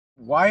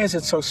Why is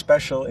it so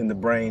special in the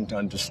brain to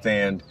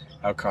understand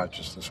how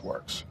consciousness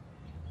works?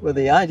 Well,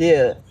 the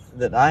idea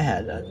that I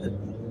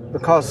had,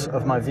 because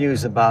of my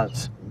views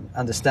about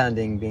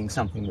understanding being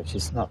something which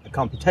is not a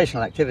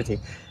computational activity,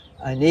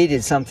 I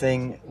needed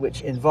something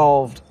which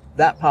involved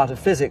that part of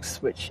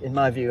physics which, in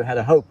my view, had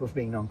a hope of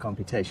being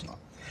non-computational.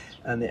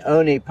 And the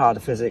only part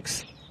of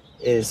physics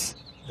is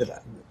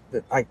that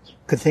I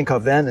could think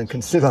of then and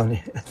can still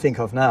only think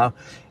of now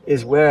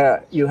is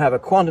where you have a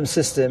quantum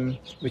system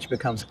which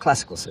becomes a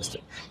classical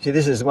system. See,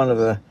 this is one of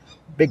the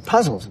big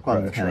puzzles of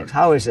quantum mechanics.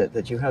 How is it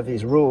that you have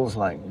these rules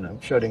like,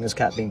 Schrodinger's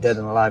cat being dead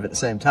and alive at the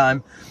same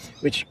time,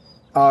 which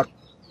are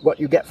what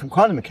you get from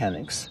quantum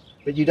mechanics,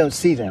 but you don't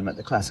see them at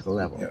the classical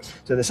level. Yes.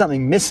 So there's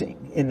something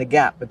missing in the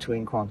gap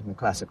between quantum and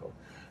classical.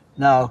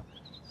 Now,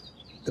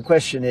 the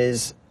question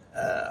is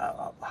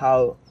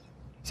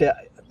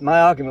my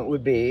argument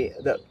would be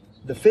that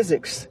the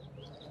physics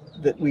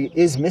that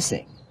is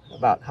missing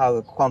about how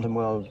the quantum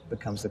world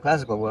becomes the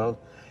classical world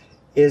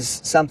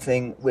is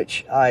something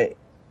which I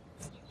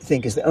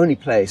think is the only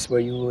place where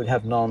you would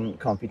have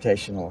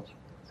non-computational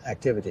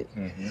activity.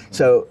 Mm-hmm.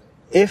 So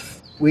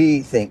if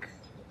we think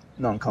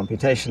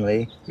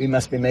non-computationally, we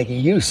must be making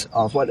use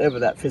of whatever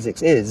that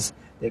physics is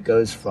that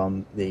goes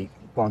from the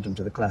quantum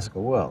to the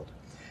classical world.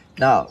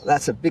 Now,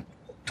 that's a big,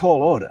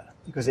 tall order,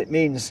 because it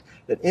means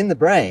that in the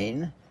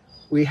brain,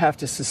 we have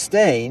to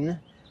sustain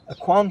a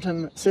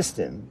quantum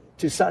system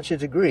to such a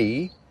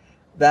degree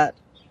that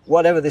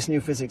whatever this new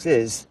physics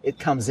is, it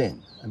comes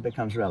in and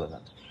becomes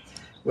relevant.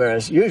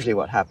 Whereas usually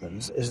what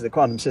happens is the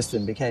quantum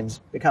system becomes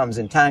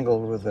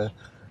entangled with the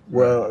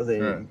world,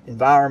 the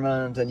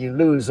environment, and you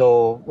lose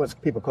all what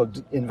people call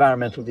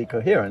environmental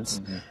decoherence.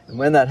 Mm-hmm. And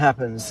when that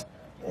happens,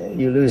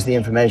 you lose the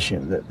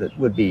information that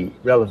would be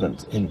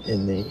relevant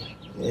in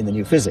the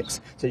new physics.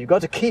 So you've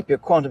got to keep your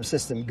quantum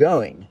system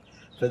going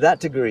for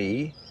that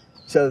degree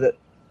so that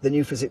the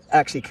new physics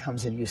actually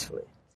comes in usefully.